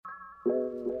I'm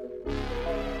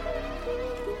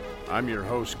your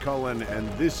host, Cullen, and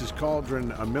this is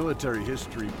Cauldron, a military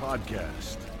history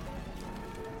podcast.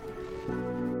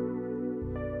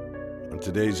 On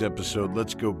today's episode,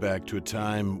 let's go back to a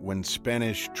time when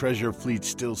Spanish treasure fleets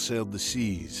still sailed the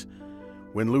seas,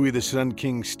 when Louis the Sun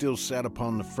King still sat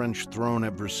upon the French throne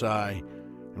at Versailles,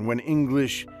 and when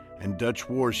English and Dutch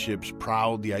warships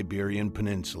prowled the Iberian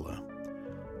Peninsula.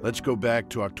 Let's go back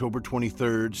to October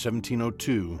 23rd,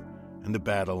 1702, and the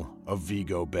Battle of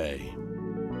Vigo Bay.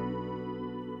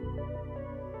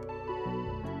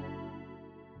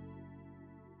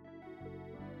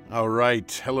 All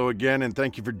right, hello again, and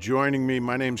thank you for joining me.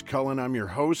 My name's Cullen, I'm your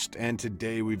host, and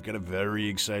today we've got a very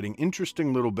exciting,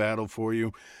 interesting little battle for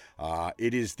you.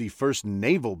 It is the first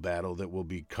naval battle that we'll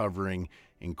be covering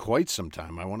in quite some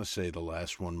time. I want to say the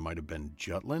last one might have been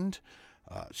Jutland.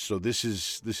 So this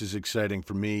is exciting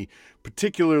for me,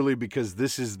 particularly because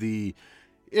this is the,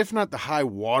 if not the high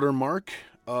water mark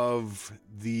of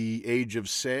the Age of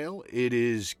Sail, it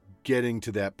is getting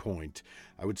to that point.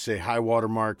 I would say high water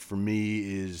mark for me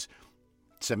is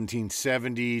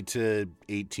 1770 to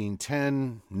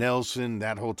 1810, Nelson,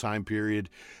 that whole time period.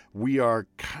 We're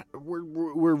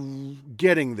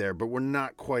getting there, but we're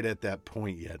not quite at that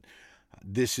point yet.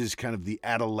 This is kind of the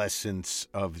adolescence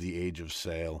of the Age of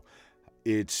Sail.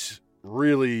 It's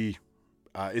really,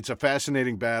 it's a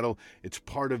fascinating battle. It's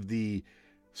part of the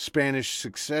Spanish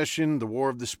Succession, the War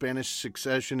of the Spanish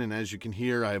Succession, and as you can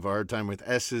hear, I have a hard time with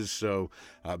S's, so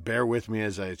bear with me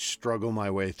as I struggle my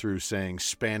way through saying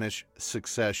Spanish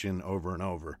Succession over and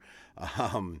over.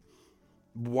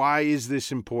 Why is this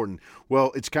important?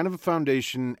 Well, it's kind of a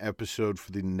foundation episode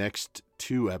for the next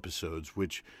two episodes,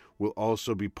 which will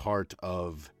also be part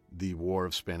of the War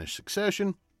of Spanish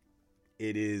Succession.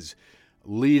 It is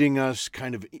leading us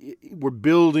we're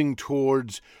building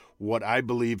towards what I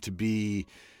believe to be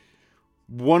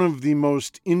one of the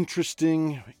most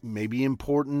interesting, maybe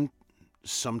important,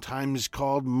 sometimes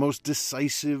called most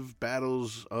decisive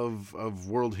battles of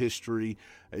world history,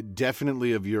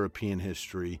 definitely of European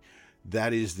history.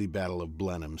 That is the Battle of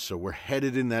Blenheim. So we're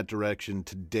headed in that direction.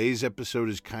 Today's episode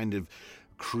is kind of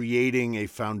creating a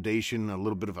foundation, a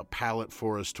little bit of a palette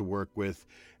for us to work with.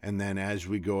 And then as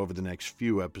we go over the next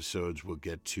few episodes, we'll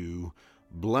get to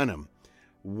Blenheim.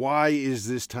 Why is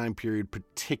this time period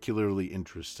particularly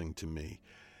interesting to me?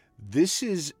 This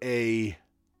is a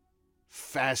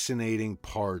fascinating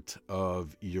part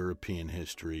of European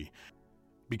history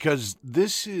because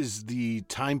this is the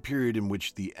time period in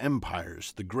which the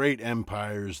empires, the great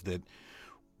empires that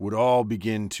would all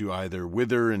begin to either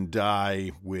wither and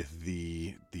die with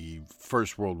the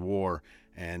First World War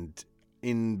and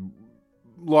in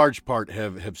large part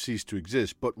have ceased to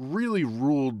exist, but really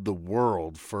ruled the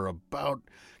world for about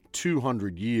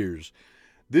 200 years.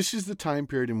 This is the time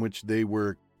period in which they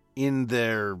were in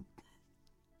their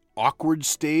awkward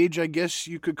stage, I guess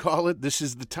you could call it. This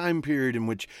is the time period in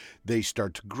which they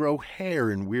start to grow hair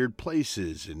in weird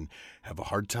places and have a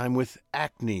hard time with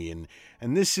acne.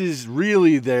 And this is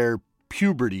really their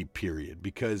puberty period,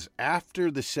 because after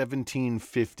the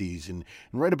 1750s and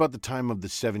right about the time of the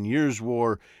 7 Years'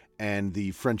 War and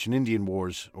the French and Indian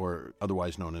Wars, or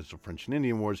otherwise known as the French and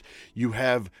Indian Wars, you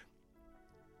have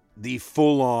the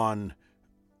full-on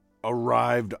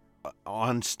arrived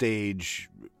on stage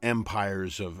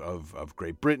empires of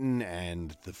Great Britain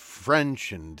and the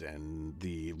French and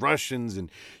the Russians, and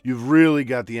you've really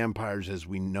got the empires as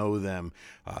we know them,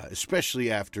 especially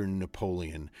after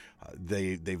Napoleon.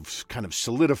 They've kind of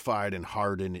solidified and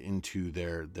hardened into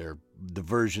the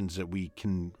versions that we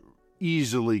can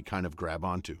easily kind of grab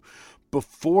onto.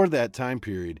 Before that time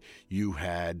period, you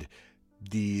had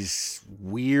these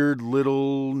weird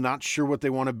little, not sure what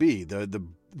they want to be.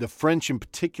 The French in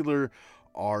particular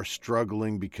are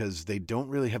struggling because they don't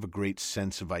really have a great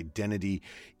sense of identity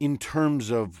in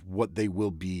terms of what they will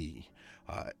be.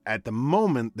 At the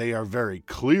moment, they are very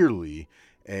clearly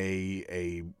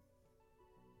a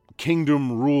kingdom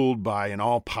ruled by an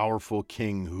all-powerful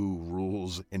king who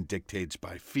rules and dictates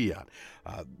by fiat.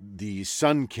 The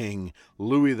Sun King,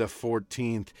 Louis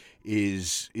XIV,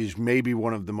 is maybe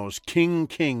one of the most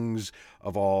kings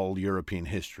of all European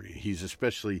history. He's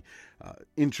especially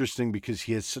interesting because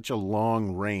he has such a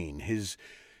long reign. His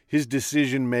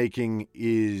decision-making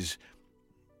is,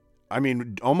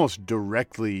 almost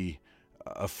directly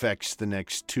affects the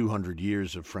next 200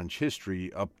 years of French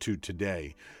history up to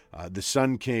today. The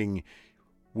Sun King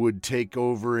would take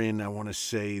over in, I want to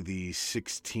say, the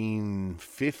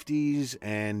 1650s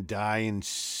and die in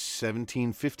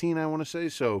 1715, I want to say.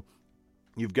 So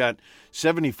you've got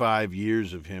 75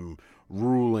 years of him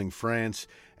ruling France.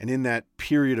 And in that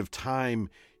period of time,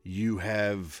 you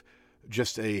have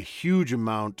just a huge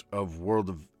amount of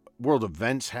world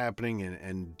events happening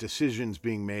and decisions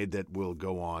being made that will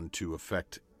go on to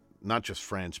affect not just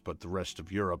France, but the rest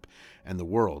of Europe and the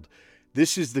world.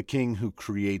 This is the king who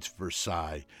creates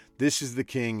Versailles. This is the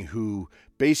king who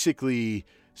basically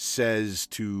says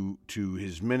to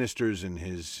his ministers and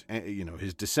his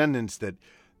descendants that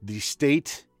the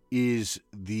state is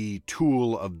the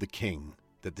tool of the king,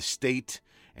 that the state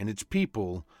and its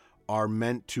people are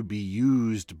meant to be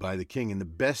used by the king, and the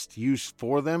best use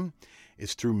for them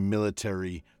is through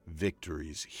military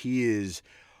victories. He is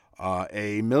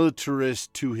a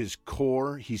militarist to his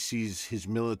core. He sees his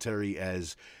military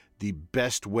as the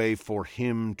best way for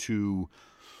him to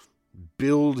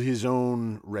build his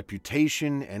own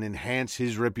reputation and enhance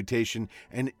his reputation.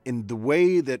 And in the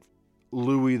way that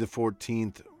Louis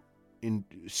XIV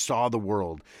saw the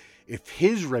world, if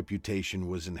his reputation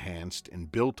was enhanced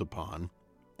and built upon,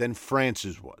 then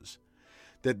France's was.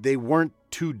 That they weren't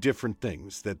two different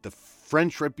things, that the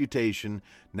French reputation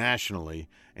nationally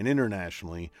and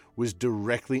internationally was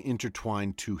directly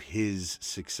intertwined to his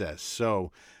success.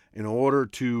 So in order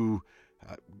to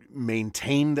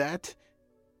maintain that,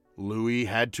 Louis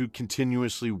had to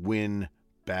continuously win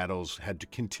battles, had to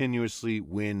continuously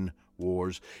win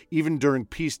wars. Even during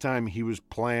peacetime, he was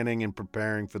planning and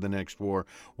preparing for the next war.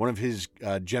 One of his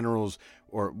generals,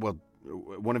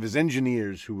 one of his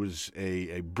engineers, who was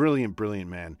a brilliant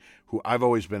man, who I've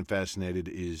always been fascinated,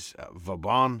 is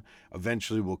Vauban.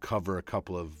 Eventually, we'll cover a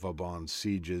couple of Vauban's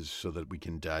sieges so that we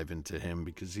can dive into him,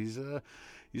 because he's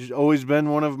always been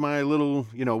one of my little,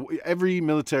 every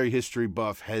military history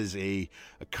buff has a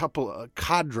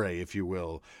cadre, if you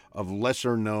will, of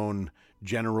lesser known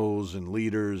generals and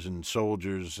leaders and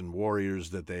soldiers and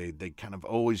warriors that they kind of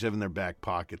always have in their back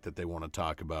pocket that they want to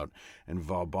talk about. And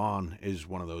Vauban is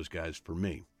one of those guys for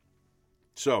me.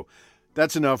 So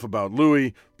that's enough about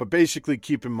Louis, but basically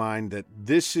keep in mind that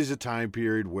this is a time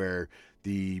period where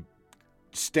the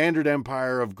standard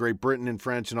empire of Great Britain and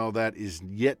France and all that is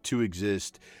yet to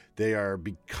exist. They are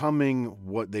becoming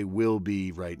what they will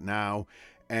be right now.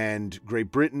 And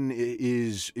Great Britain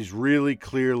is really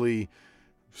clearly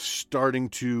starting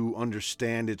to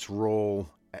understand its role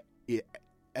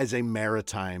as a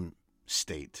maritime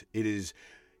state. It is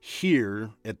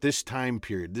here at this time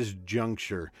period, this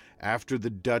juncture, after the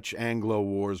Dutch Anglo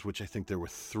Wars, which I think there were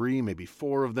 3, maybe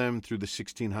 4 of them through the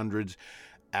 1600s,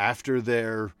 after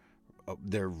their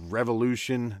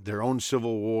revolution, their own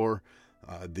civil war,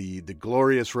 the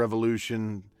Glorious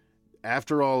Revolution.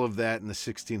 After all of that in the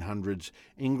 1600s,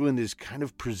 England is kind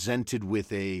of presented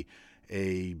with a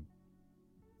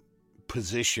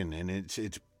position, and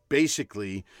it's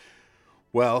basically,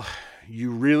 well, you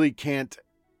really can't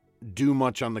do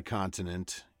much on the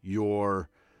continent. You're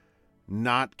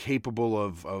not capable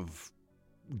of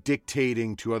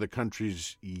dictating to other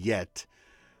countries yet,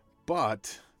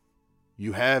 but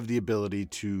you have the ability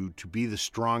to be the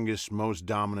strongest, most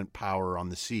dominant power on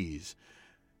the seas.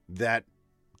 That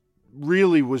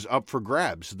really was up for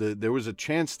grabs. There was a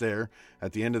chance there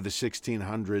at the end of the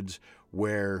 1600s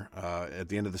where, at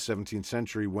the end of the 17th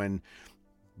century, when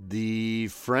the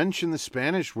French and the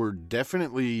Spanish were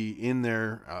definitely in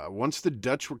there. Once the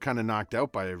Dutch were kind of knocked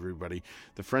out by everybody,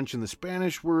 the French and the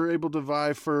Spanish were able to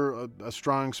vie for a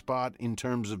strong spot in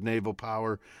terms of naval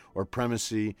power or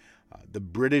primacy. The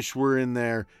British were in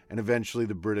there, and eventually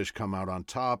the British come out on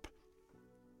top.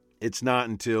 It's not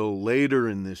until later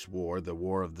in this war, the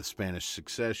War of the Spanish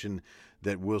Succession,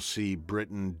 that we'll see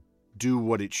Britain do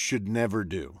what it should never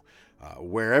do.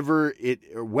 Whenever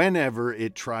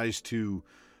it tries to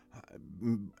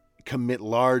commit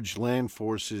large land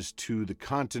forces to the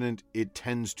continent, it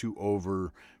tends to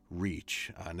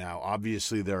overreach. Now,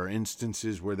 obviously, there are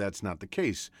instances where that's not the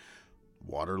case.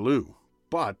 Waterloo.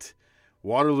 But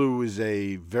Waterloo is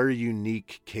a very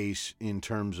unique case in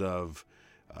terms of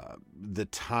the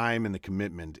time and the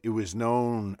commitment. It was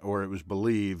known, or it was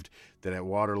believed, that at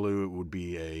Waterloo it would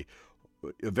be a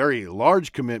very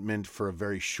large commitment for a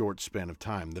very short span of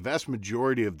time. The vast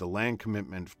majority of the land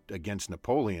commitment against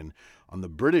Napoleon on the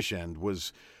British end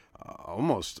was,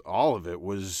 almost all of it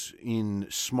was in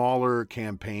smaller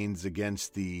campaigns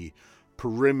against the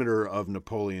perimeter of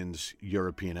Napoleon's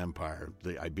European empire,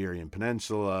 the Iberian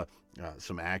Peninsula,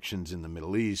 some actions in the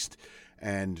Middle East,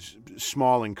 and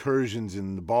small incursions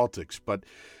in the Baltics. But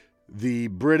the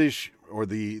British, or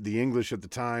the English at the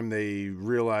time, they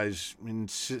realized in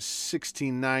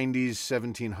 1690s,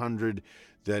 1700,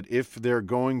 that if they're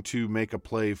going to make a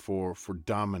play for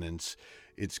dominance,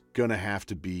 it's going to have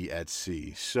to be at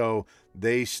sea. So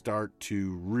they start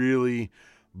to really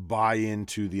buy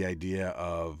into the idea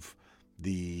of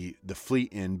the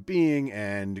fleet in being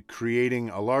and creating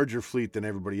a larger fleet than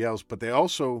everybody else. But they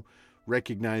also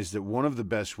recognized that one of the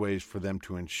best ways for them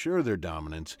to ensure their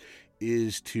dominance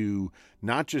is to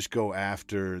not just go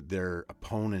after their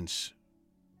opponents'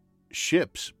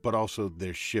 ships, but also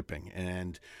their shipping.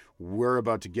 And we're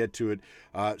about to get to it.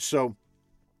 So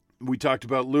we talked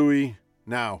about Louis.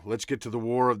 Now, let's get to the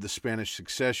War of the Spanish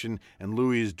Succession, and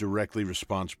Louis is directly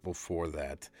responsible for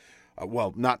that.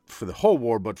 Well, not for the whole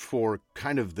war, but for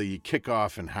kind of the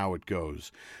kickoff and how it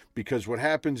goes. Because what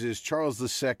happens is Charles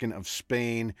II of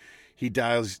Spain, he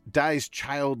dies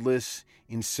childless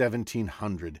in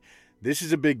 1700. This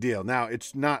is a big deal. Now,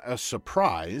 it's not a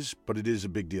surprise, but it is a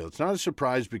big deal. It's not a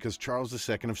surprise because Charles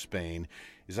II of Spain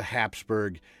is a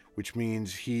Habsburg, which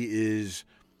means he is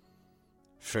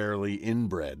fairly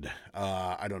inbred.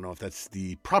 I don't know if that's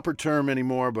the proper term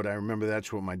anymore, but I remember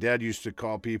that's what my dad used to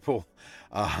call people.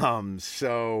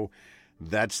 So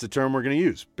that's the term we're going to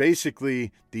use.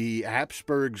 Basically, the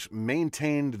Habsburgs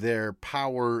maintained their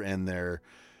power and their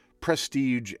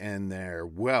prestige and their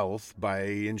wealth by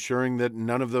ensuring that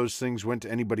none of those things went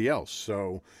to anybody else.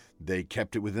 So they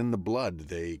kept it within the blood.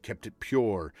 They kept it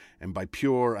pure. And by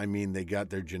pure, I mean they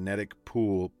got their genetic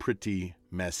pool pretty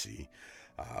messy.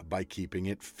 By keeping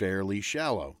it fairly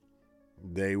shallow.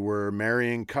 They were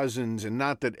marrying cousins, and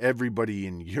not that everybody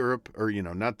in Europe, or,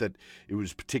 not that it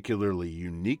was particularly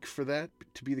unique for that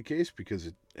to be the case, because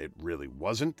it really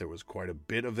wasn't. There was quite a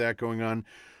bit of that going on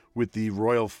with the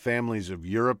royal families of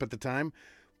Europe at the time.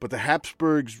 But the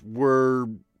Habsburgs were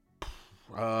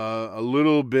a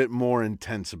little bit more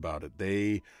intense about it.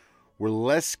 They were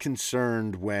less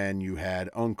concerned when you had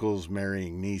uncles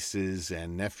marrying nieces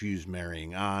and nephews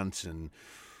marrying aunts, and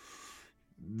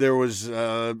there was,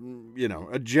 a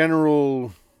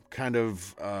general kind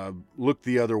of look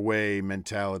the other way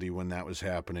mentality when that was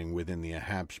happening within the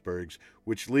Habsburgs,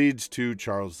 which leads to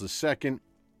Charles II,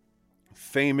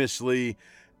 famously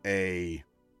I'm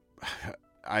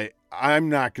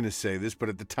not going to say this, but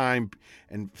at the time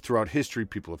and throughout history,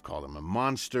 people have called him a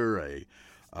monster, a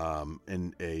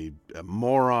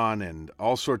moron, and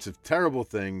all sorts of terrible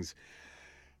things.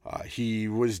 He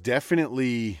was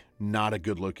definitely not a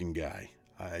good-looking guy.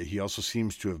 He also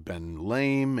seems to have been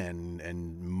lame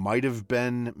and might have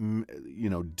been,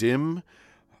 dim,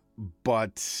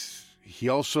 but he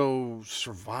also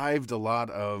survived a lot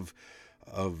of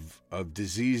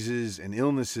diseases and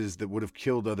illnesses that would have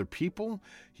killed other people.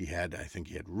 I think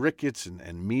he had rickets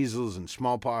and measles and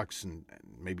smallpox and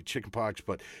maybe chickenpox,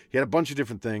 but he had a bunch of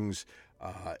different things,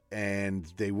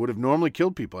 and they would have normally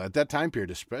killed people at that time period.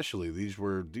 Especially these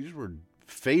were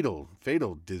fatal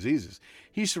diseases.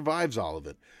 He survives all of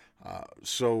it,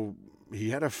 so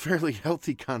he had a fairly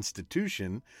healthy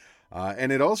constitution,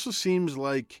 and it also seems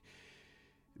like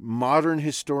modern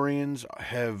historians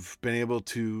have been able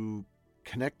to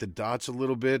connect the dots a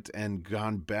little bit and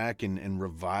gone back and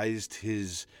revised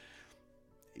his.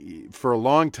 For a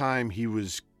long time, he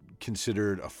was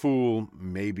considered a fool,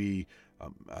 maybe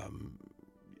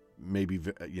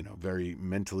very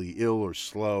mentally ill or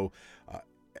slow,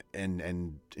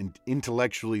 and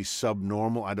intellectually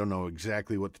subnormal. I don't know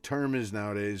exactly what the term is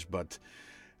nowadays, but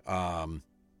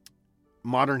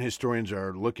modern historians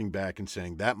are looking back and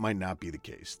saying that might not be the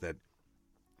case, that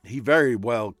he very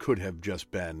well could have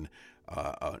just been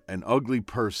an ugly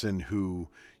person who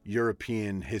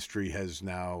European history has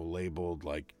now labeled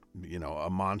like, a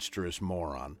monstrous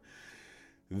moron.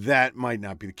 That might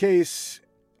not be the case.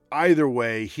 Either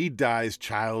way, he dies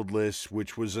childless,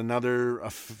 which was another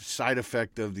side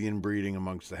effect of the inbreeding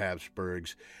amongst the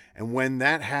Habsburgs. And when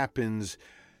that happens,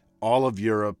 all of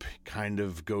Europe kind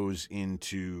of goes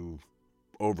into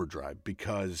overdrive,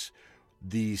 because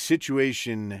the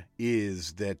situation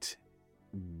is that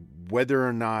whether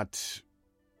or not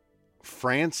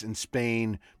France and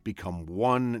Spain become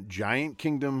one giant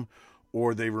kingdom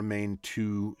or they remain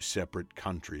two separate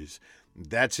countries.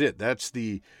 That's it. That's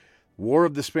the War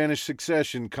of the Spanish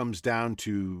Succession comes down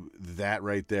to that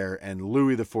right there. And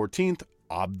Louis XIV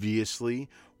obviously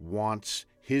wants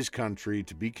his country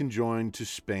to be conjoined to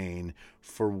Spain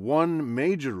for one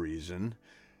major reason,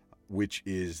 which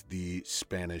is the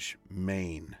Spanish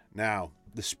Main. Now,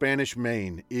 the Spanish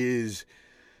Main is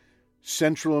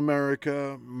Central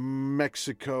America,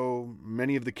 Mexico,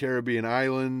 many of the Caribbean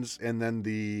islands, and then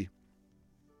the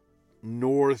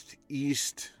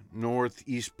northeast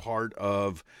part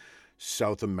of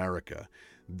South America.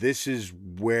 This is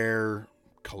where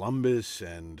Columbus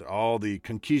and all the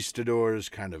conquistadors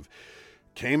kind of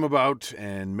came about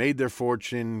and made their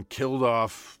fortune, killed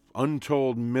off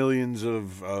untold millions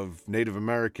of Native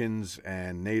Americans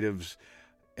and natives,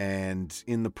 and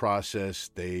in the process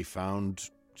they found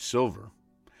silver.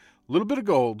 A little bit of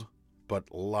gold,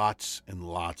 but lots and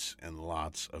lots and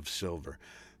lots of silver.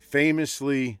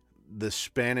 Famously, the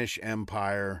Spanish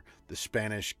Empire, the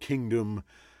Spanish Kingdom,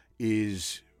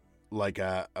 is like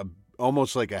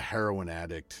almost like a heroin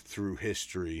addict through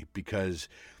history, because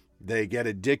they get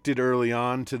addicted early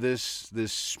on to this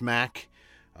smack,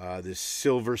 this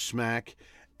silver smack,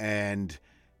 and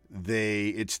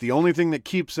it's the only thing that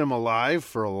keeps them alive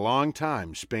for a long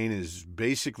time. Spain is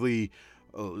basically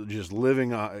just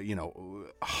living,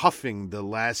 huffing the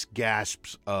last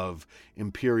gasps of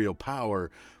imperial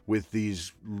power with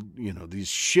these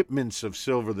shipments of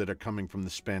silver that are coming from the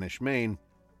Spanish Main.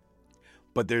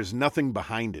 But there's nothing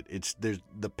behind it. There's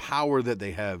the power that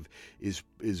they have is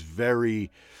very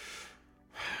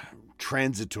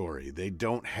transitory. They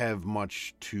don't have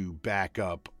much to back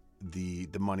up the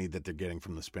money that they're getting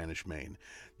from the Spanish Main.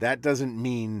 That doesn't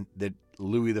mean that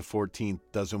Louis XIV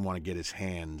doesn't want to get his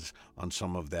hands on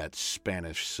some of that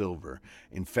Spanish silver.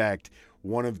 In fact,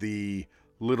 one of the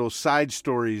little side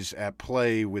stories at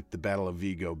play with the Battle of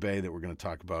Vigo Bay that we're going to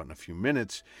talk about in a few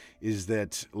minutes is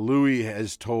that Louis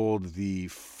has told the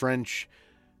French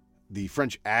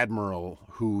admiral,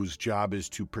 whose job is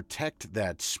to protect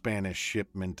that Spanish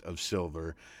shipment of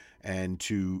silver, and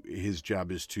his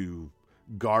job is to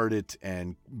guard it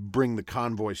and bring the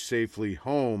convoy safely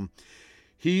home.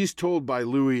 He's told by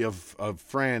Louis of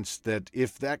France that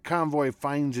if that convoy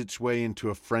finds its way into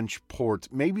a French port,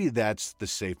 maybe that's the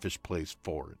safest place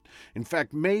for it. In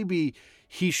fact, maybe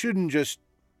he shouldn't just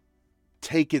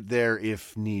take it there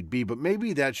if need be, but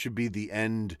maybe that should be the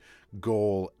end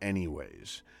goal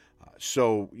anyways.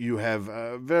 So you have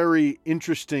a very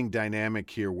interesting dynamic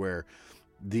here where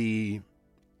the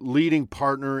leading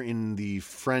partner in the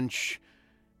French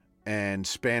and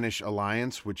Spanish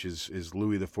alliance, which is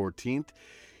Louis XIV,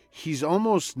 he's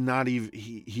almost not even,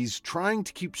 he's trying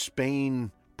to keep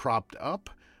Spain propped up,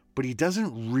 but he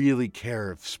doesn't really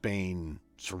care if Spain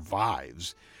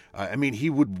survives. He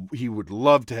would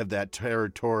love to have that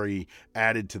territory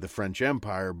added to the French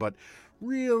Empire, but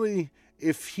really,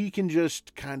 if he can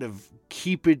just kind of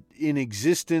keep it in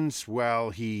existence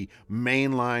while he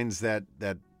mainlines that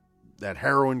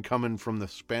heroin coming from the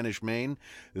Spanish Main,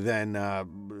 then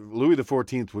Louis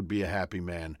XIV would be a happy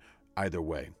man either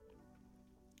way.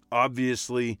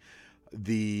 Obviously,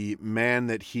 the man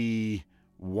that he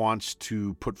wants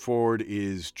to put forward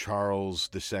is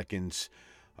Charles II's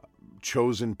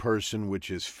chosen person, which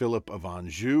is Philip of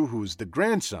Anjou, who's the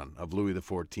grandson of Louis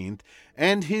XIV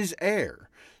and his heir.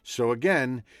 So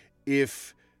again,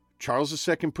 if Charles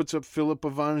II puts up Philip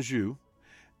of Anjou,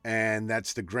 and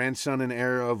that's the grandson and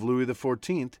heir of Louis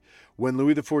XIV, when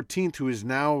Louis XIV,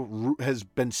 who has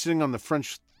been sitting on the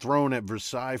French throne at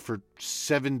Versailles for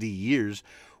 70 years,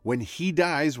 when he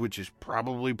dies, which is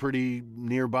probably pretty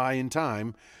nearby in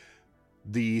time,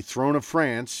 the throne of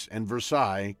France and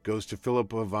Versailles goes to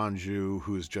Philip of Anjou,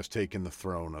 who has just taken the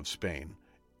throne of Spain,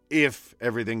 if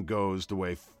everything goes the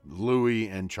way Louis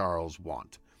and Charles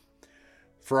want.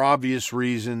 For obvious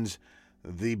reasons,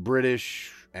 the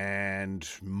British and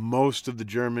most of the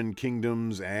German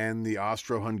kingdoms and the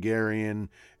Austro-Hungarian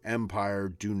Empire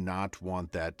do not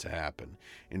want that to happen.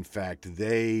 In fact,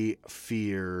 they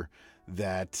fear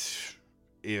that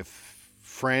if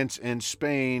France and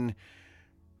Spain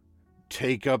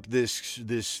take up this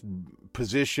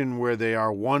position where they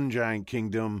are one giant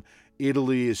kingdom,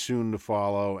 Italy is soon to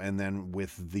follow, and then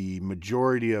with the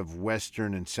majority of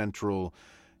Western and Central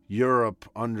Europe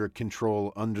under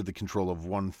the control of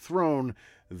one throne,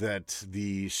 that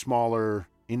the smaller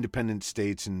independent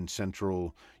states in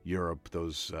Central Europe,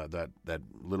 those that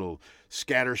little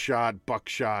scattershot,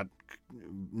 buckshot,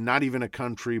 not even a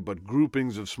country, but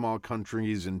groupings of small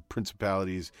countries and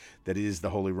principalities that is the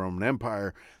Holy Roman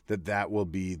Empire, that will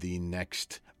be the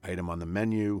next item on the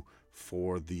menu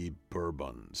for the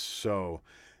Bourbons. So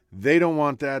they don't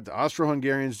want that. The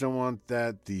Austro-Hungarians don't want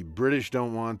that. The British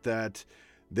don't want that.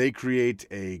 They create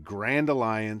a grand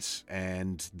alliance,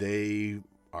 and they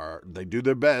do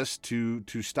their best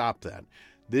to stop that.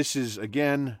 This is,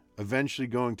 again, eventually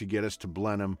going to get us to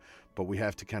Blenheim, but we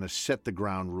have to kind of set the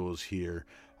ground rules here,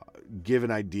 give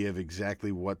an idea of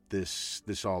exactly what this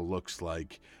all looks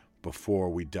like before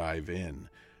we dive in.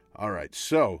 All right,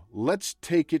 so let's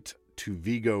take it to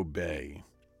Vigo Bay.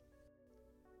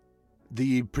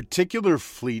 The particular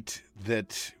fleet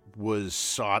that was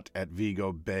sought at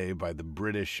Vigo Bay by the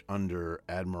British under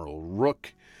Admiral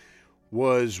Rooke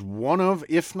was one of,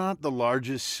 if not the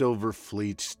largest silver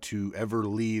fleets to ever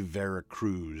leave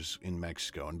Veracruz in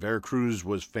Mexico. And Veracruz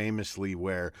was famously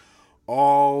where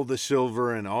all the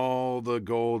silver and all the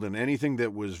gold and anything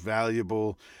that was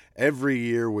valuable every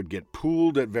year would get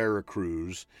pooled at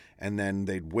Veracruz, and then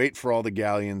they'd wait for all the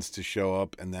galleons to show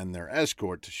up and then their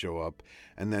escort to show up,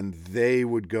 and then they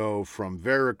would go from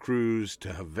Veracruz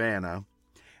to Havana,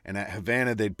 and at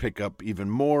Havana they'd pick up even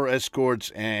more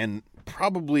escorts and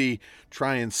probably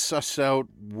try and suss out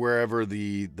wherever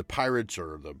the pirates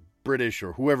or the British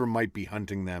or whoever might be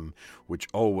hunting them, which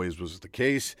always was the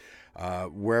case,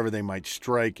 wherever they might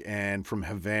strike. And from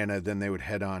Havana, then they would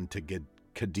head on to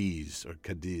Cadiz. I'm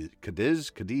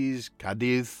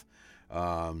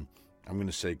going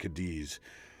to say Cadiz.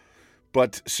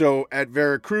 But so at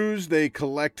Veracruz, they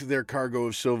collect their cargo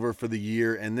of silver for the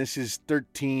year, and this is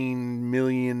 13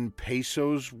 million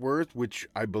pesos worth, which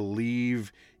I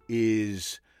believe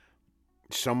is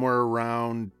somewhere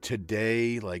around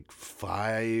today, like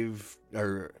 5,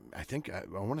 or I think I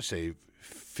want to say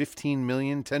 15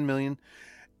 million, 10 million.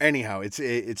 Anyhow, it's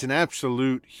an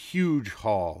absolute huge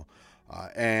haul.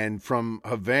 And from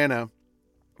Havana,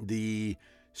 the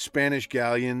Spanish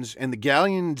galleons, and the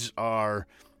galleons are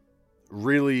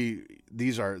really,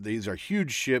 these are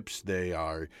huge ships. They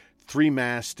are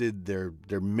 3-masted.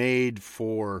 They're made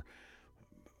for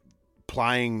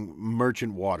plying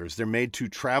merchant waters. They're made to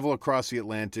travel across the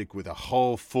Atlantic with a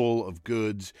hull full of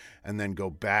goods and then go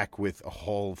back with a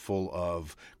hull full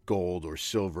of gold or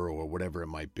silver or whatever it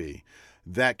might be.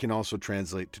 That can also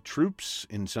translate to troops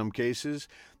in some cases.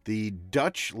 The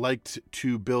Dutch liked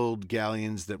to build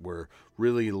galleons that were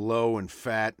really low and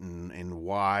fat and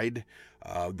wide.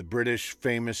 The British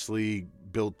famously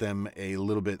built them a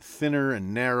little bit thinner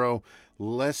and narrow,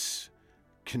 less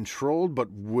controlled, but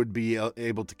would be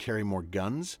able to carry more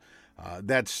guns.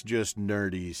 That's just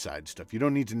nerdy side stuff. You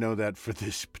don't need to know that for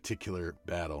this particular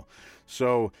battle.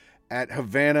 So at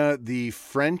Havana, the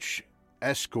French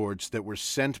escorts that were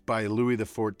sent by Louis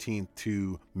XIV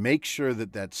to make sure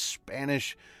that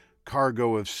Spanish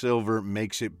cargo of silver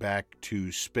makes it back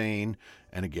to Spain,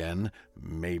 and again,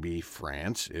 maybe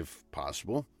France, if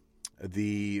possible.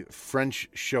 The French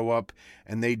show up,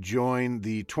 and they join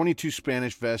the 22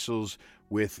 Spanish vessels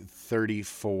with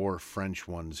 34 French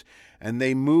ones. And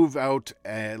they move out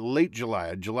late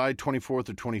July 24th or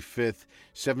 25th,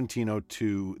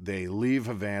 1702. They leave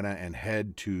Havana and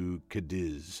head to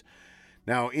Cadiz.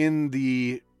 Now, in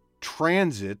the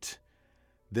transit,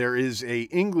 there is a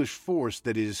English force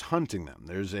that is hunting them.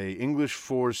 There's a English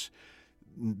force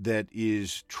that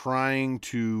is trying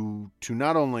to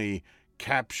not only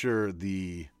capture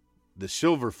the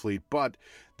Silver Fleet, but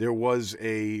there was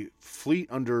a fleet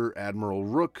under Admiral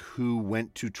Rooke who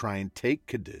went to try and take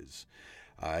Cadiz.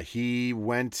 He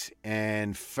went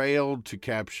and failed to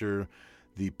capture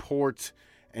the port,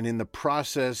 and in the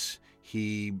process,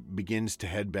 he begins to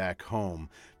head back home.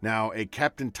 Now, a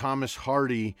Captain Thomas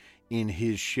Hardy in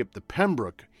his ship, the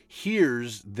Pembroke,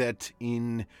 hears that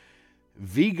in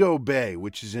Vigo Bay,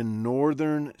 which is in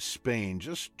northern Spain,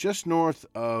 just north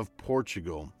of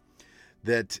Portugal,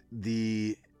 that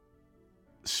the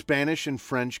Spanish and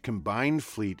French combined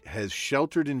fleet has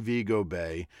sheltered in Vigo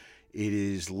Bay. It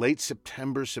is late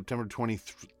September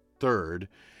 23rd,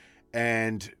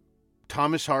 and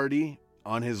Thomas Hardy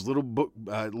on his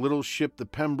little ship, the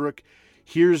Pembroke,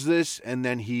 hears this, and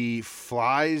then he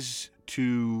flies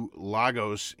to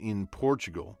Lagos in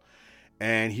Portugal,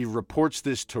 and he reports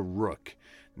this to Rooke.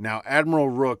 Now, Admiral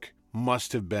Rooke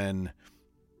must have been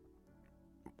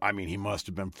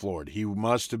floored. He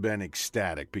must have been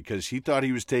ecstatic because he thought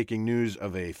he was taking news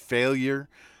of a failure,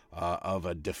 of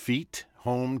a defeat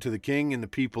home to the king and the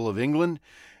people of England,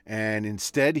 and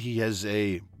instead he has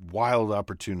a wild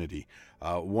opportunity.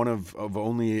 One of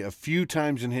only a few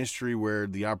times in history where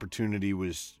the opportunity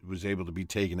was able to be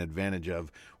taken advantage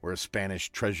of, where a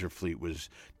Spanish treasure fleet was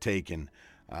taken.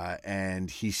 And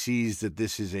he sees that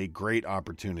this is a great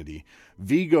opportunity.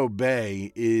 Vigo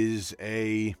Bay is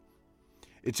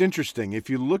it's interesting. If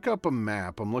you look up a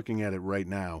map, I'm looking at it right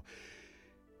now,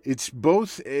 it's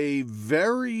both a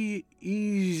very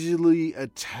easily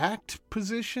attacked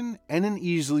position and an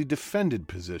easily defended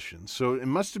position. So it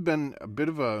must have been a bit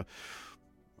of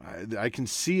I can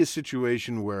see a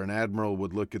situation where an admiral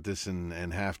would look at this and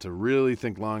have to really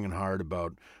think long and hard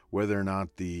about whether or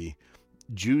not the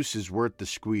juice is worth the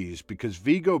squeeze, because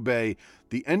Vigo Bay,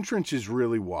 the entrance is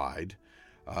really wide.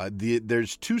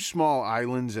 There's 2 small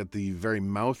islands at the very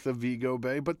mouth of Vigo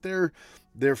Bay, but they're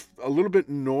a little bit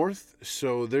north,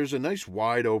 so there's a nice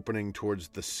wide opening towards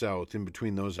the south in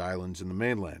between those islands and the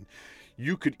mainland.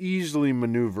 You could easily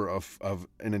maneuver of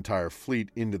an entire fleet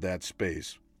into that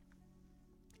space.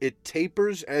 It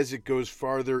tapers as it goes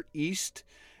farther east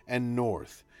and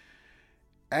north.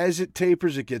 As it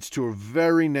tapers, it gets to a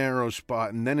very narrow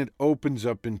spot, and then it opens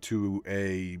up into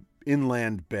a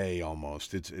inland bay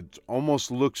almost. It almost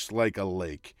looks like a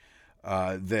lake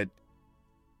that,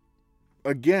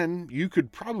 again, you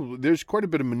could probably... There's quite a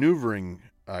bit of maneuvering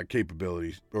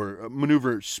capabilities or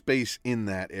maneuver space in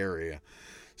that area.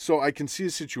 So I can see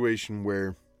a situation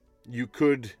where you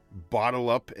could bottle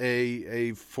up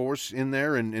a force in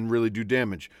there and really do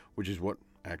damage, which is what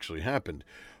actually happened.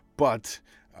 But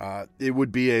it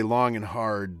would be a long and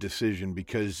hard decision,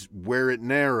 because where it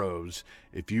narrows,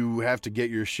 if you have to get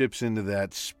your ships into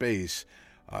that space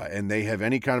and they have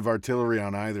any kind of artillery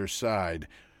on either side,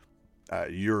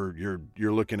 you're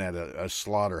looking at a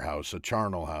slaughterhouse, a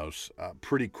charnel house,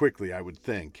 pretty quickly, I would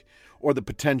think, or the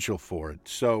potential for it.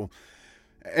 So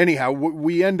anyhow,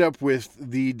 we end up with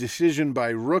the decision by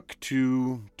Rook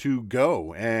to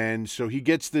go. And so he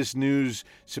gets this news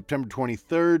September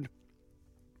 23rd.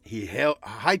 He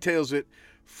hightails it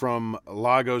from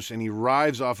Lagos, and he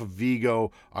arrives off of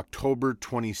Vigo October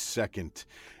 22nd.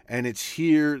 And it's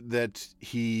here that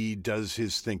he does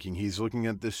his thinking. He's looking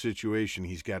at this situation.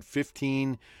 He's got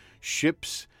 15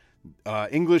 ships,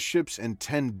 English ships, and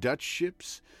 10 Dutch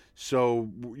ships. So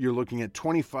you're looking at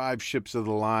 25 ships of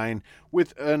the line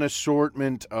with an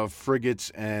assortment of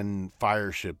frigates and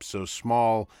fire ships, so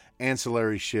small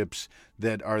ancillary ships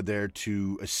that are there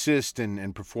to assist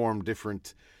and perform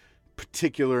different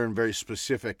particular and very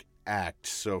specific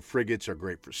acts. So frigates are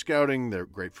great for scouting, they're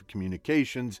great for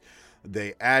communications,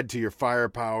 they add to your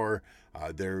firepower,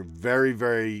 they're very,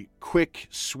 very quick,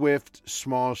 swift,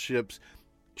 small ships.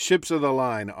 Ships of the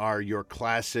line are your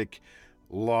classic,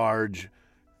 large,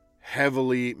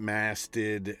 heavily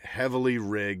masted, heavily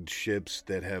rigged ships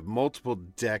that have multiple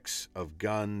decks of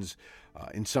guns.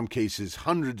 In some cases,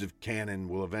 hundreds of cannon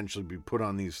will eventually be put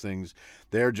on these things.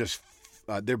 They're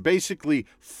basically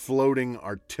floating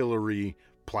artillery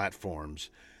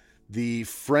platforms. The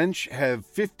French have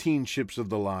 15 ships of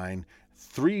the line,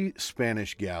 3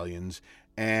 Spanish galleons,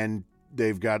 and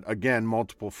they've got, again,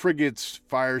 multiple frigates,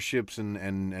 fire ships,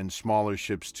 and smaller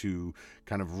ships to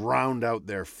kind of round out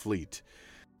their fleet.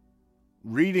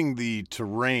 Reading the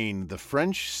terrain, the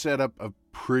French set up a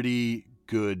pretty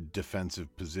good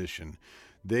defensive position.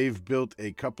 They've built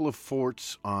a couple of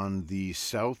forts on the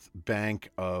south bank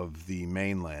of the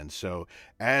mainland. So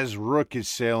as Rook is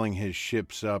sailing his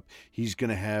ships up, he's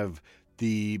going to have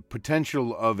the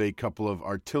potential of a couple of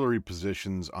artillery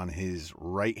positions on his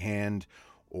right hand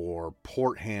or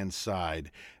port hand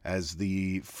side as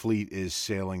the fleet is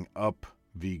sailing up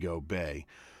Vigo Bay.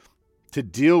 To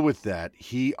deal with that,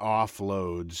 he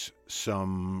offloads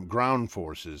some ground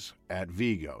forces at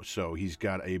Vigo. So he's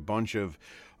got a bunch of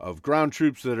ground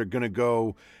troops that are going to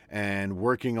go and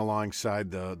working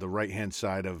alongside the right-hand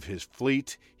side of his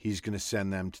fleet. He's going to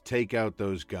send them to take out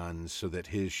those guns so that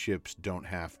his ships don't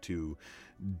have to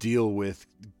deal with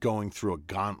going through a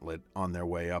gauntlet on their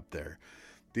way up there.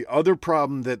 The other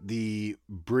problem that the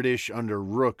British under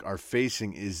Rook are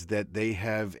facing is that they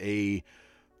have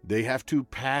to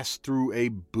pass through a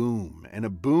boom. And a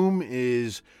boom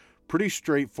is pretty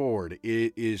straightforward.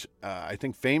 It is, I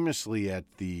think, famously at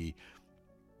the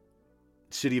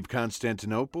city of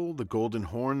Constantinople, the Golden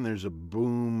Horn, there's a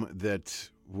boom that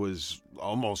was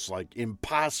almost like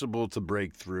impossible to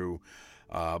break through.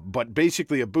 But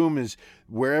basically a boom is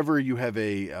wherever you have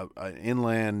an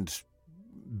inland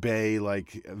bay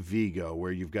like Vigo,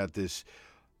 where you've got this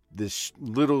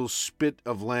little spit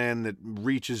of land that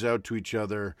reaches out to each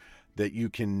other that you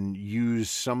can use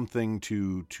something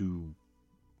to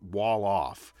wall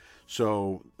off.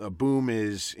 So a boom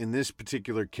is, in this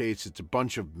particular case, it's a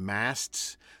bunch of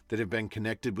masts that have been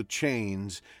connected with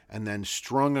chains and then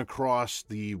strung across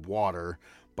the water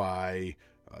by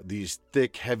these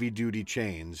thick, heavy-duty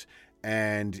chains.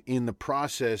 And in the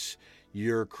process,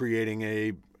 you're creating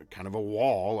a kind of a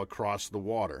wall across the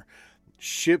water.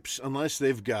 Ships, unless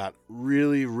they've got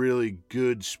really, really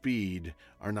good speed,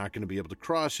 are not going to be able to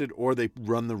cross it, or they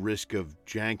run the risk of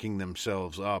janking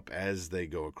themselves up as they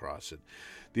go across it.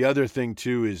 The other thing,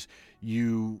 too, is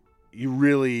you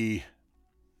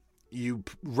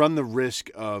run the risk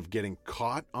of getting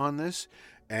caught on this.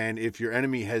 And if your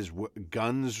enemy has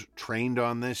guns trained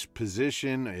on this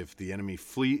position, if the enemy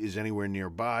fleet is anywhere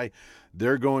nearby,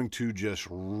 they're going to just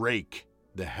rake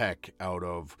the heck out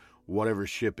of whatever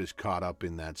ship is caught up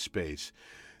in that space.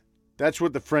 That's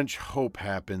what the French hope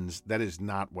happens. That is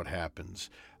not what happens.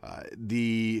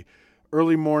 The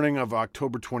early morning of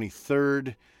October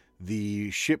 23rd, the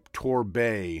ship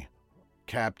Torbay,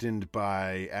 captained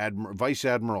by Vice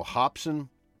Admiral Hobson,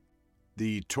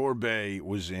 the Torbay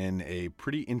was in a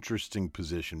pretty interesting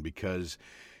position because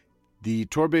The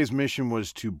Torbay's mission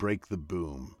was to break the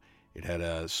boom. It had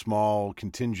a small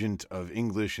contingent of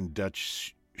English and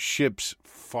Dutch ships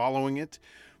following it,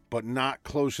 but not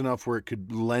close enough where it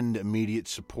could lend immediate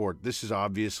support. This is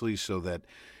obviously so that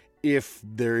if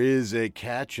there is a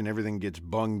catch and everything gets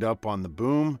bunged up on the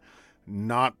boom,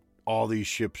 not all these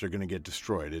ships are going to get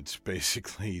destroyed. It's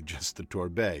basically just the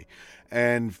Torbay.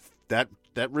 And that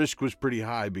risk was pretty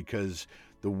high because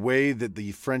the way that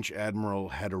the French admiral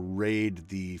had arrayed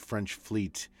the French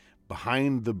fleet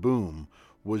behind the boom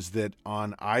was that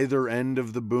on either end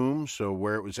of the boom, so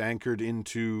where it was anchored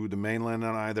into the mainland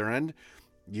on either end,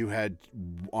 you had,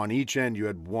 on each end, you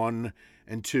had 1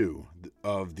 and 2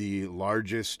 of the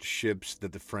largest ships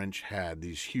that the French had,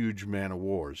 these huge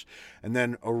man-of-wars. And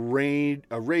then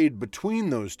arrayed between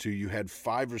those two, you had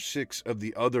 5 or 6 of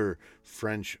the other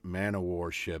French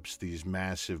man-of-war ships, these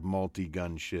massive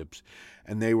multi-gun ships.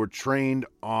 And they were trained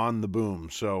on the boom.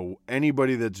 So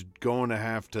anybody that's going to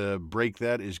have to break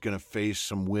that is going to face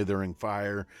some withering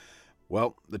fire.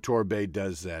 Well, the Torbay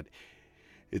does that.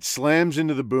 It slams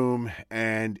into the boom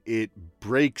and it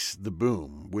breaks the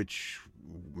boom, which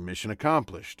mission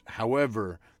accomplished.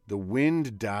 However, the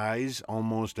wind dies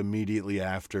almost immediately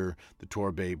after the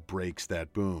Torbay breaks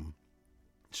that boom.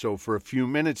 So for a few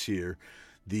minutes here,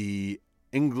 the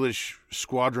English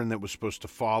squadron that was supposed to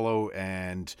follow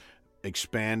and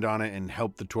expand on it and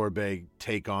help the Torbay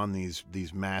take on these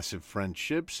massive French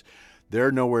ships,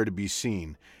 they're nowhere to be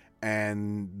seen.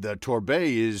 And the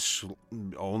Torbay is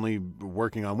only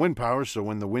working on wind power, so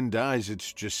when the wind dies,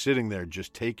 it's just sitting there,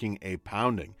 just taking a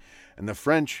pounding. And the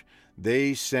French,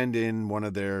 they send in one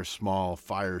of their small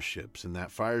fire ships, and that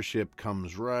fire ship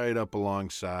comes right up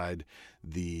alongside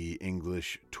the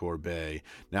English Torbay.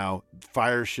 Now,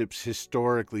 fire ships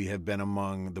historically have been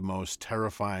among the most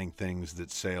terrifying things that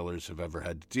sailors have ever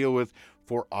had to deal with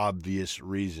for obvious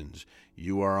reasons.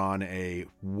 You are on a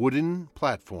wooden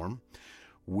platform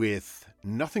with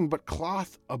nothing but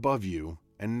cloth above you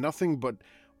and nothing but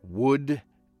wood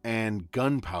and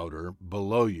gunpowder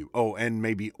below you. Oh, and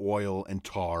maybe oil and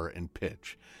tar and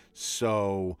pitch.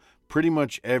 So pretty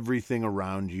much everything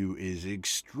around you is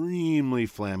extremely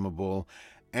flammable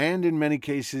and in many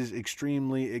cases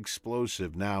extremely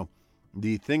explosive. Now,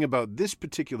 the thing about this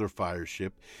particular fire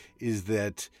ship is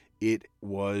that it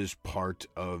was part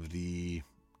of the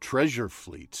treasure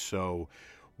fleet. So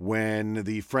when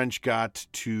the French got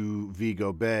to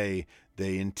Vigo Bay,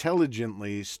 they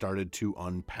intelligently started to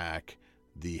unpack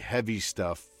the heavy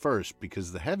stuff first,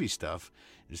 because the heavy stuff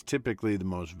is typically the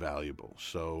most valuable.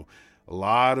 So a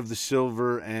lot of the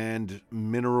silver and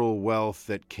mineral wealth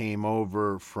that came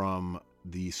over from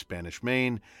the Spanish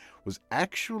Main was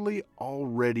actually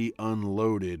already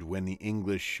unloaded when the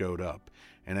English showed up.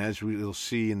 And as we'll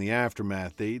see in the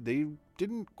aftermath, they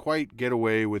didn't quite get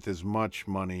away with as much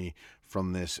money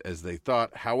from this as they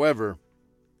thought. However,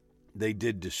 they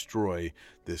did destroy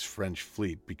this French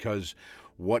fleet, because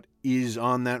what is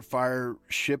on that fire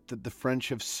ship that the French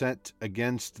have sent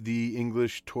against the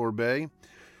English Torbay?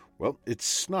 Well, it's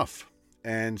snuff,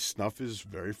 and snuff is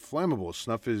very flammable.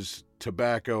 Snuff is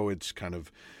tobacco. It's kind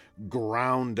of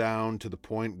ground down to the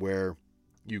point where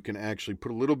you can actually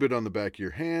put a little bit on the back of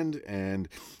your hand and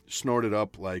snort it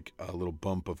up like a little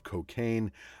bump of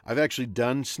cocaine. I've actually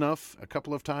done snuff a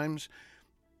couple of times.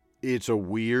 It's a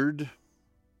weird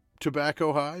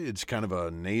tobacco high. It's kind of a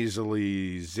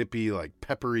nasally, zippy, like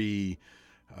peppery.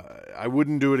 I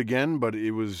wouldn't do it again, but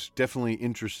it was definitely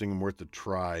interesting and worth a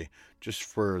try just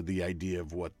for the idea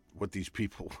of what these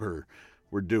people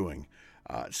were doing.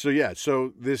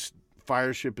 So this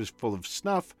fire ship is full of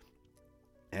snuff,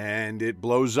 and it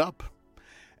blows up.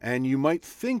 And you might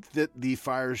think that the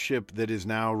fire ship that is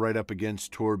now right up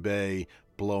against Torbay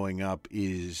blowing up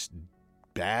is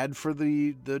bad for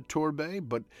the Torbay,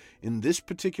 but in this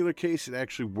particular case, it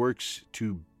actually works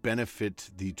to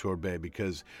benefit the Torbay,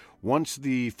 because once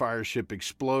the fire ship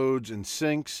explodes and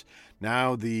sinks,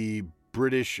 now the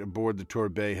British aboard the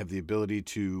Torbay have the ability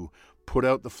to put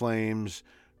out the flames,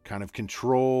 kind of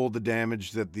control the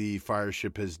damage that the fire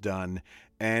ship has done,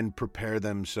 and prepare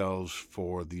themselves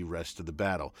for the rest of the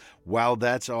battle. While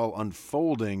that's all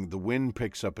unfolding, the wind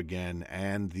picks up again,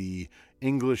 and the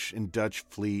English and Dutch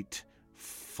fleet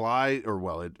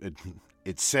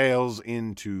it sails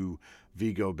into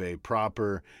Vigo Bay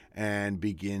proper and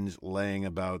begins laying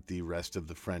about the rest of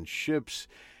the French ships.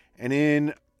 And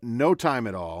in no time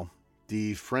at all,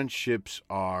 the French ships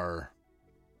are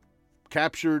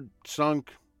captured,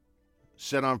 sunk,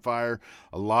 set on fire.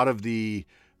 A lot of the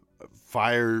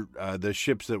the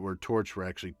ships that were torched were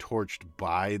actually torched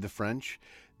by the French.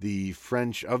 The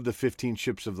French, of the 15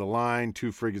 ships of the line,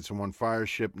 2 frigates and 1 fire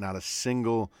ship, not a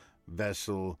single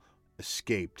vessel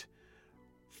escaped.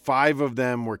 5 of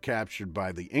them were captured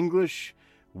by the English,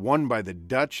 1 by the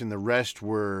Dutch, and the rest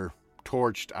were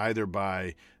torched either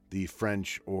by the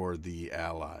French or the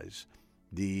Allies.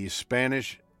 The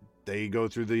Spanish, they go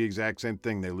through the exact same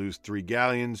thing. They lose 3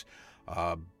 galleons,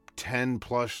 10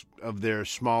 plus of their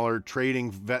smaller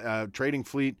trading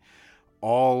fleet.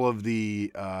 All of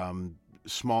the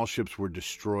small ships were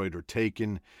destroyed or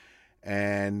taken,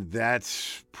 and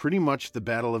that's pretty much the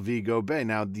Battle of Vigo Bay.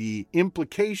 Now, the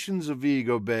implications of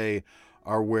Vigo Bay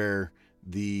are where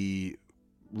the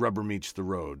rubber meets the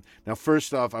road. Now,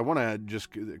 first off, I want to just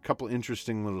a couple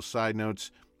interesting little side notes.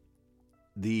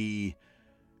 The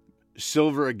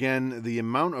silver, again, the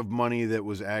amount of money that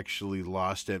was actually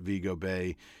lost at Vigo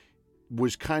Bay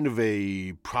was kind of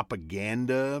a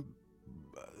propaganda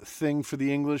thing for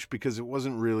the English, because it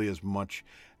wasn't really as much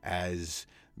as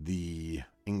the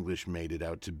English made it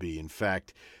out to be. In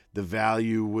fact, the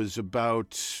value was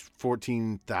about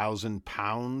 14,000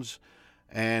 pounds,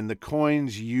 and the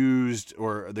coins used,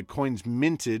 or the coins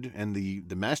minted, and the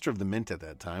master of the mint at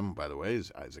that time, by the way,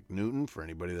 is Isaac Newton, for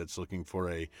anybody that's looking for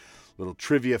a little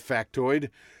trivia factoid.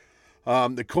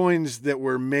 The coins that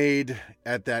were made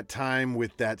at that time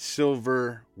with that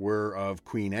silver were of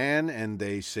Queen Anne, and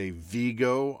they say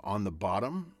Vigo on the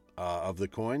bottom of the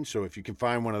coin. So if you can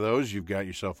find one of those, you've got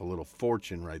yourself a little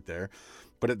fortune right there.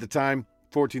 But at the time,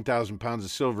 14,000 pounds of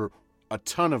silver, a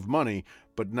ton of money,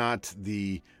 but not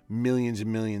the millions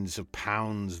and millions of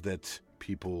pounds that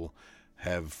people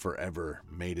have forever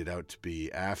made it out to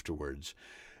be afterwards.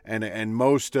 And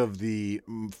most of the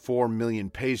 4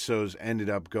 million pesos ended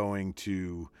up going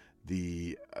to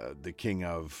the king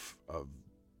of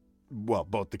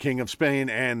both the king of Spain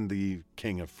and the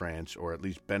king of France, or at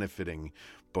least benefiting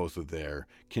both of their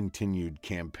continued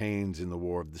campaigns in the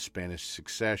War of the Spanish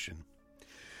Succession.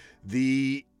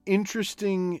 The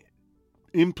interesting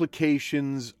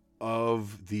implications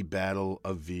of the Battle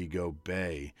of Vigo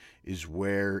Bay is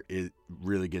where it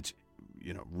really gets,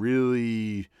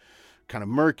 really kind of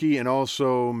murky, and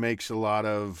also makes a lot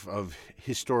of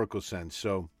historical sense.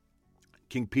 So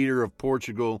King Peter of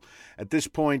Portugal, at this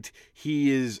point, he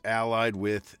is allied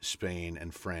with Spain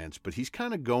and France, but he's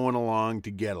kind of going along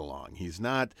to get along. He's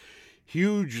not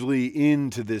hugely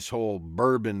into this whole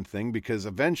Bourbon thing, because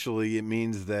eventually it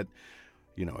means that,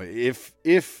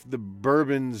 if the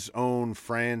Bourbons own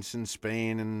France and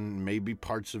Spain and maybe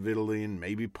parts of Italy and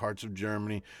maybe parts of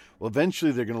Germany, well,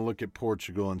 eventually they're going to look at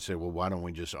Portugal and say, well, why don't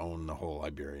we just own the whole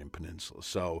Iberian Peninsula?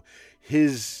 So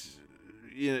he's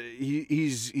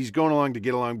going along to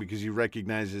get along, because he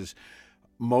recognizes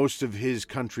most of his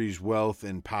country's wealth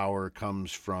and power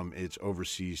comes from its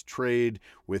overseas trade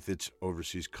with its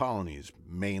overseas colonies,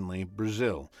 mainly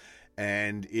Brazil.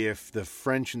 And if the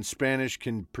French and Spanish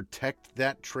can protect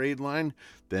that trade line,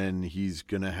 then he's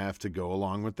going to have to go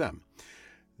along with them.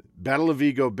 Battle of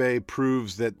Vigo Bay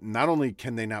proves that not only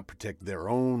can they not protect their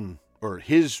own, or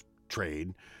his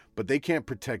trade, but they can't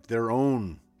protect their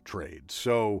own trade.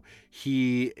 So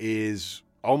he is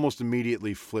almost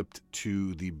immediately flipped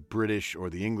to the British or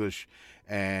the English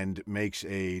and makes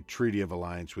a treaty of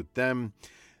alliance with them.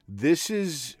 This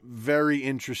is very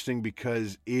interesting,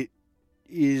 because it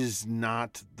is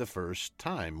not the first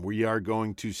time. We are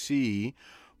going to see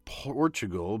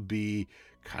Portugal be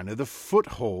kind of the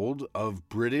foothold of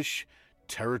British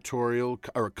territorial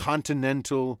or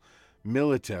continental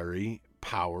military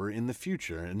power in the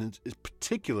future. And it's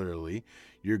particularly,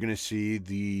 you're going to see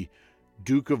the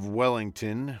Duke of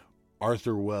Wellington,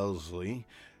 Arthur Wellesley,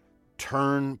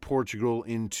 turn Portugal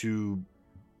into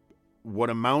what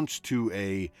amounts to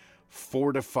a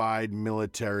fortified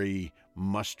military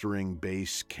mustering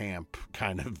base camp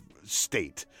kind of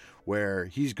state, where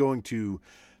he's going to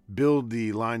build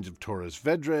the lines of Torres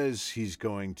Vedras. He's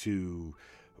going to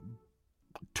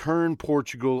turn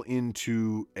Portugal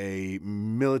into a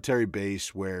military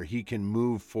base where he can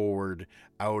move forward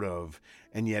out of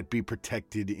and yet be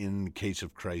protected in case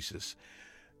of crisis.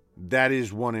 That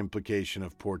is one implication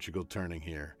of Portugal turning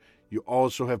here. You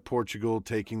also have Portugal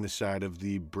taking the side of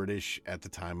the British at the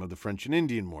time of the French and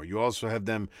Indian War. You also have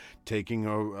them taking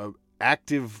a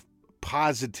active,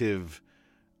 positive,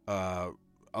 they're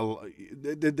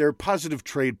a positive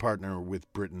trade partner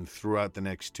with Britain throughout the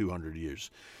next 200 years.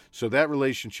 So that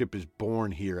relationship is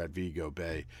born here at Vigo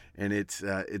Bay, and it's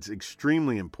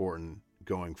extremely important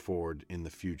going forward in the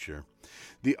future.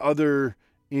 The other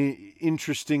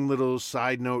interesting little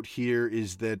side note here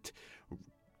is that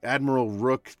Admiral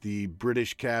Rooke, the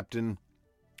British captain,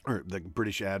 or the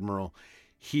British admiral,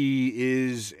 he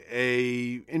is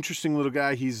a interesting little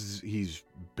guy. He's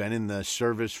been in the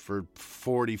service for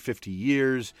 40, 50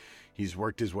 years. He's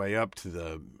worked his way up to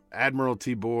the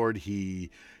Admiralty Board. He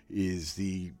is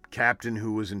the captain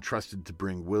who was entrusted to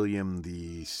bring William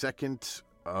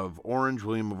of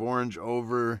Orange,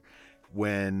 over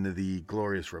when the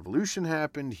Glorious Revolution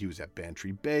happened. He was at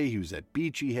Bantry Bay. He was at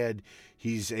Beachy Head.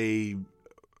 He's a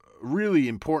really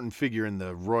important figure in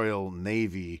the Royal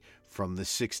Navy from the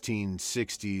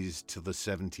 1660s to the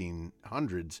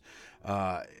 1700s.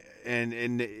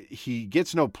 And he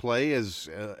gets no play as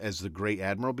the great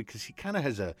admiral because he kind of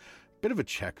has a bit of a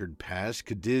checkered past.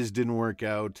 Cadiz didn't work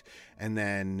out, and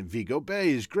then Vigo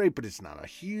Bay is great, but it's not a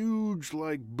huge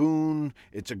boon.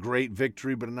 It's a great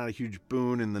victory, but not a huge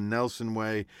boon in the Nelson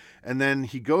way. And then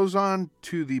he goes on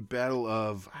to the Battle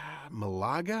of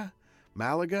Malaga,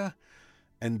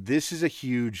 and this is a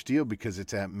huge deal because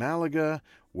it's at Malaga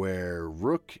where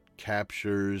Rooke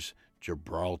captures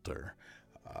Gibraltar.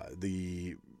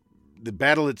 The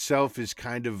battle itself is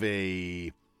kind of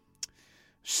a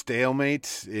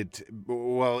stalemate. It's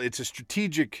a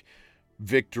strategic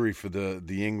victory for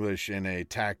the English and a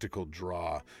tactical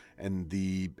draw. And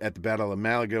at the Battle of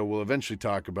Malaga, we'll eventually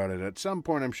talk about it at some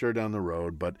point, I'm sure, down the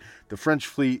road. But the French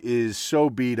fleet is so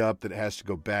beat up that it has to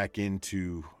go back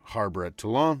into harbor at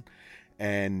Toulon.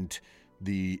 And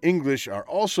the English are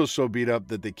also so beat up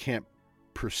that they can't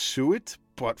pursue it.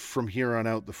 But from here on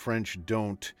out, the French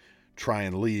don't try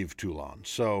and leave Toulon.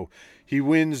 So he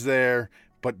wins there.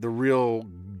 But the real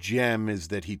gem is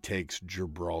that he takes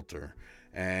Gibraltar.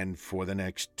 And for the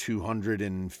next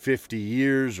 250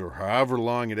 years, or however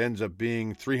long it ends up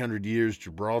being, 300 years,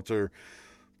 Gibraltar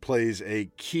plays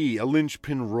a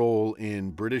linchpin role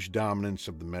in British dominance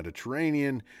of the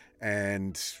Mediterranean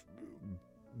and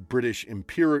British and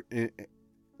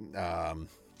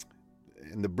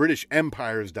the British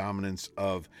Empire's dominance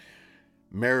of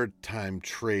maritime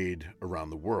trade around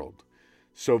the world.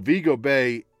 So Vigo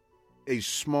Bay, a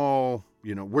small,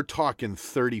 we're talking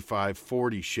 35,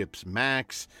 40 ships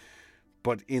max,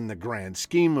 but in the grand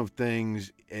scheme of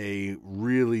things, a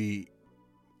really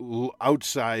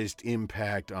outsized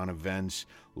impact on events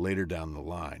later down the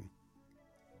line.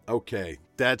 Okay,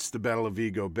 that's the Battle of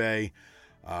Vigo Bay.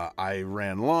 I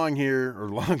ran long here, or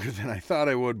longer than I thought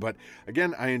I would, but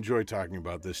again, I enjoy talking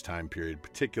about this time period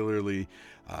particularly,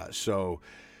 so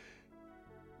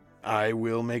I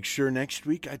will make sure next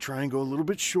week I try and go a little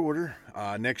bit shorter.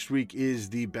 Next week is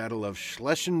the Battle of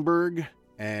Schlessenberg,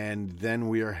 and then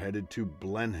we are headed to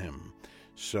Blenheim.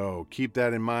 So keep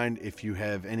that in mind. If you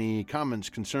have any comments,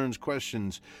 concerns,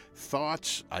 questions,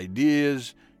 thoughts,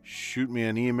 ideas, shoot me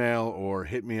an email or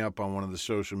hit me up on one of the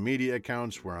social media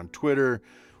accounts. We're on Twitter.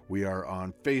 We are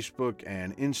on Facebook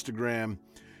and Instagram.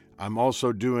 I'm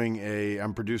also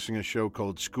producing a show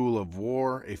called School of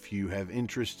War. If you have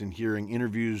interest in hearing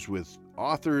interviews with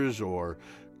authors or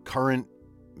current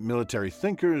military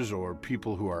thinkers or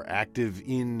people who are active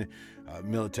in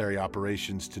military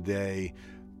operations today,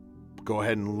 go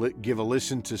ahead and give a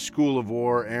listen to School of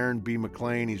War. Aaron B.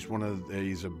 McLean, he's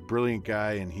a brilliant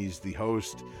guy, and he's the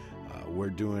host. We're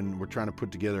trying to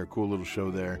put together a cool little show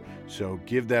there. So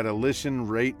give that a listen,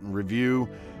 rate, and review.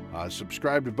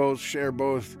 Subscribe to both, share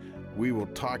both. We will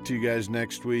talk to you guys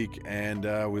next week, and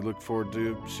we look forward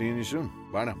to seeing you soon.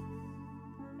 Bye now.